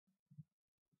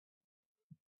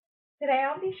Today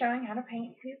I'll be showing how to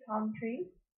paint two palm trees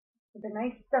with a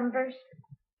nice sunburst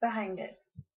behind it.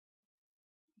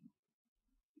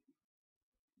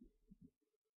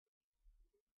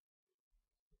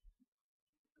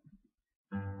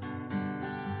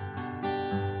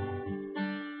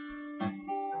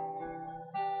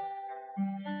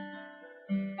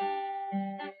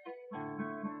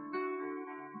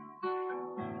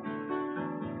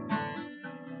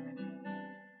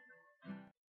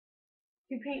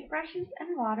 Two paintbrushes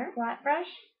and water, flat brush,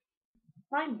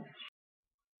 line brush,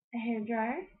 a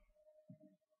hairdryer,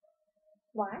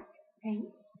 black paint,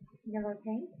 yellow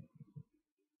paint,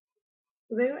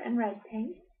 blue and red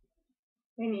paint.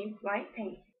 We need white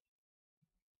paint,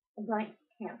 a blank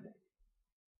canvas.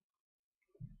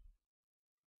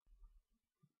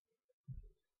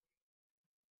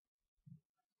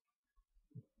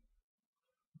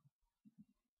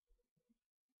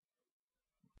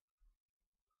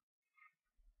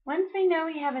 Once we know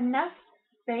we have enough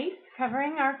space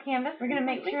covering our canvas, we're going to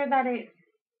make sure that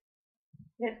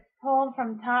it's pulled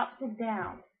from top to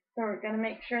down. So we're going to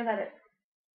make sure that it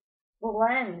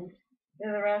blends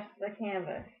to the rest of the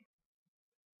canvas.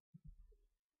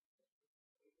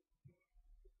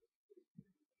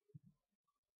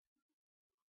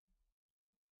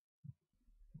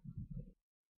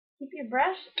 Keep your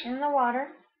brush in the water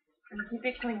and keep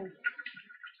it clean.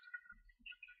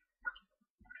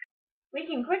 We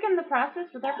can quicken the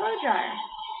process with our blow dryer.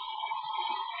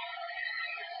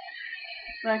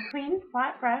 With a clean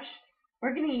flat brush,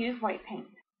 we're going to use white paint.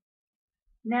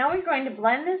 Now we're going to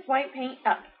blend this white paint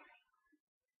up.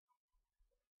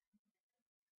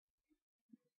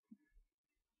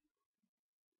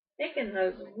 Taking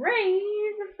those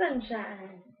rays of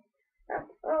sunshine up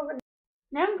over.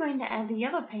 Now I'm going to add the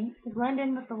yellow paint to blend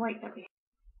in with the white that we have.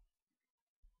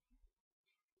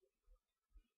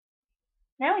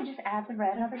 Now we just add the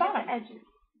red on the bottom edges.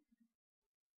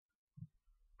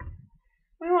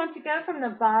 We want to go from the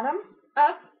bottom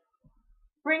up,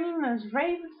 bringing those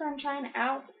rays of sunshine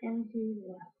out into the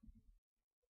light.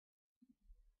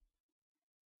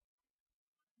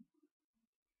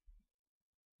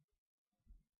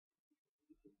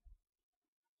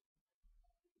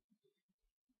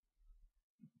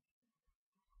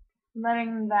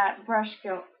 Letting that brush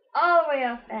go all the way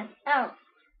up and out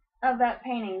of that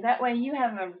painting. That way you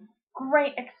have a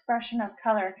great expression of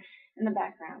color in the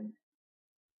background.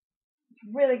 It's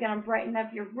really going to brighten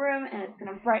up your room, and it's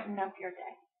going to brighten up your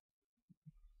day.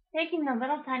 Taking the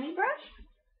little tiny brush,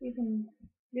 you can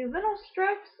do little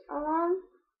strokes along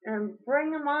and bring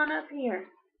them on up here,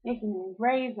 making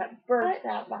rays that burst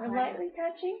out behind. We're lightly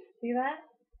touching, see that?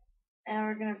 And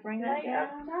we're going to bring that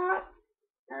down up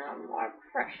top. More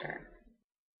pressure.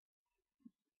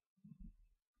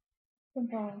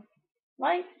 Simple.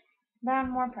 Light,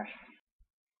 down, more pressure.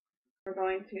 We're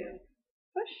going to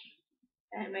push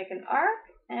and make an arc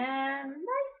and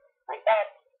like that.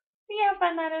 See how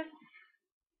fun that is?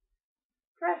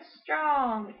 Press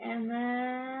strong and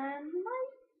then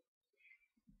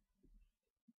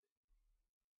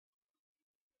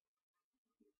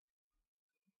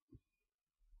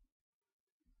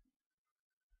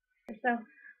light. So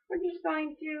we're just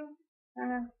going to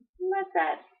let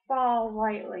that fall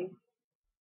lightly.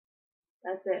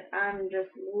 That's it. I'm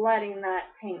just letting that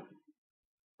paint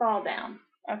fall down.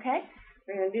 Okay?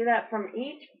 We're going to do that from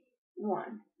each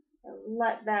one. So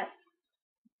let that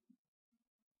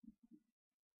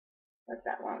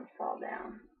one fall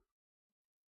down.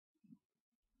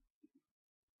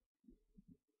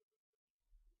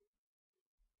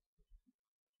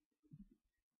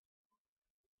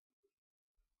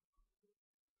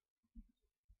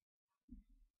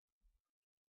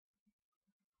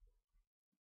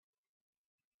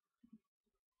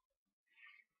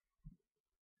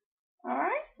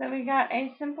 Alright, so we got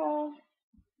a simple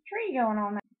tree going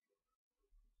on there.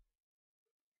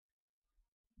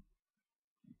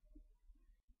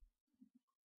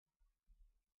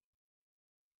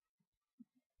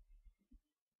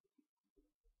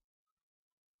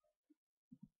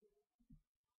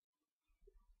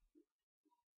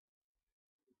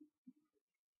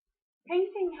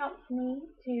 Painting helps me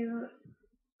to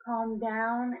calm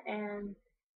down and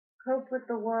cope with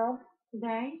the world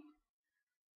today.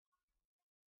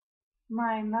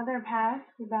 My mother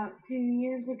passed about 2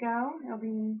 years ago. It'll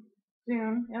be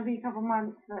soon. It'll be a couple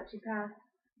months that she passed.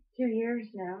 2 years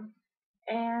now.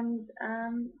 And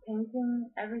painting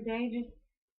every day just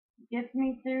gets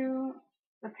me through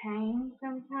the pain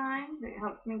sometimes. It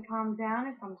helps me calm down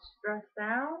if I'm stressed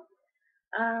out.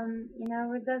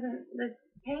 The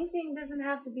painting doesn't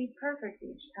have to be perfect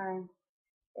each time.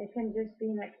 It can just be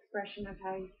an expression of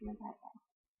how you feel that day.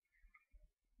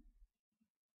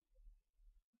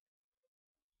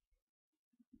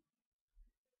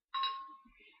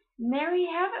 there we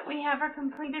have it. We have our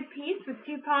completed piece with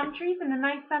two palm trees and a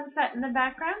nice sunset in the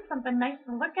background. Something nice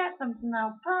to look at, something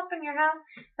that'll pop in your house,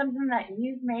 something that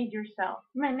you've made yourself.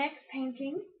 My next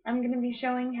painting, I'm going to be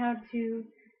showing how to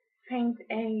paint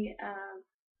a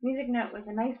music note with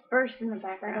a nice burst in the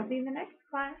background. It'll be in the next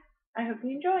class. I hope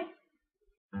you enjoy.